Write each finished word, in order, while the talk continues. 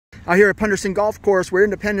Out here at Punderson Golf Course, where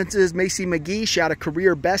Independence's Macey McGhee shot a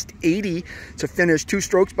career best 80 to finish 2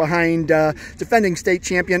 strokes behind defending state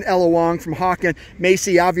champion Ella Wong from Hawken.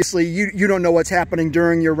 Macey, obviously, you don't know what's happening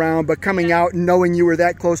during your round, but coming out and knowing you were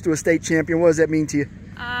that close to a state champion, what does that mean to you?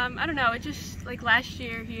 I don't know. It just, like last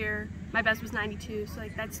year here, my best was 92, so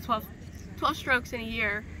like that's 12 strokes in a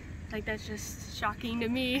year. Like that's just shocking to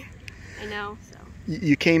me. I know, so.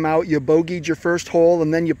 You came out, you bogeyed your first hole,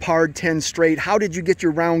 and then you parred 10 straight. How did you get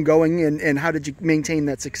your round going, and how did you maintain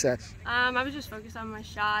that success? I was just focused on my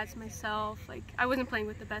shots, myself. Like, I wasn't playing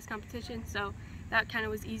with the best competition, so that kind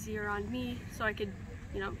of was easier on me, so I could,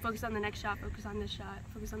 you know, focus on the next shot, focus on this shot,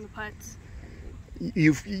 focus on the putts.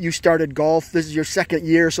 You started golf. This is your 2nd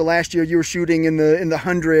year, so last year you were shooting in the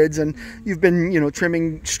hundreds, and you've been, you know,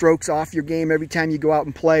 trimming strokes off your game every time you go out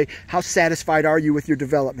and play. How satisfied are you with your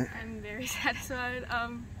development? I'm very satisfied. I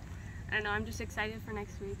don't know, I'm just excited for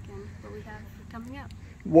next week and what we have coming up.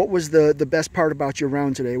 What was the best part about your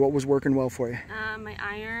round today? What was working well for you? My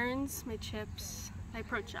irons, my chips, my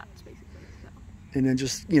approach shots, basically. So. And then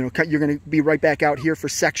just, you know, you're going to be right back out here for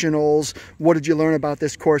sectionals. What did you learn about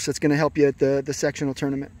this course that's going to help you at the sectional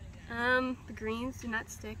tournament? The greens do not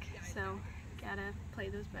stick, so gotta play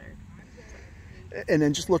those better. And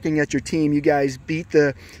then just looking at your team, you guys beat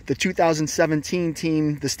the 2017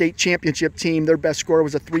 team, the state championship team. Their best score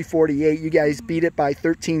was a 348. You guys beat it by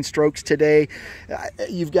 13 strokes today.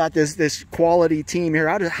 You've got this quality team here.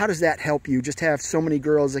 How does that help you? Just have so many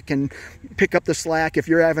girls that can pick up the slack if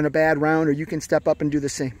you're having a bad round, or you can step up and do the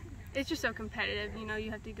same. It's just so competitive. You know,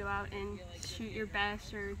 you have to go out and shoot your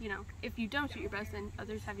best, or, you know, if you don't shoot your best, then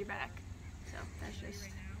others have your back. So that's just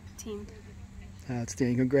team.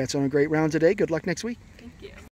 Outstanding. Congrats on a great round today. Good luck next week. Thank you.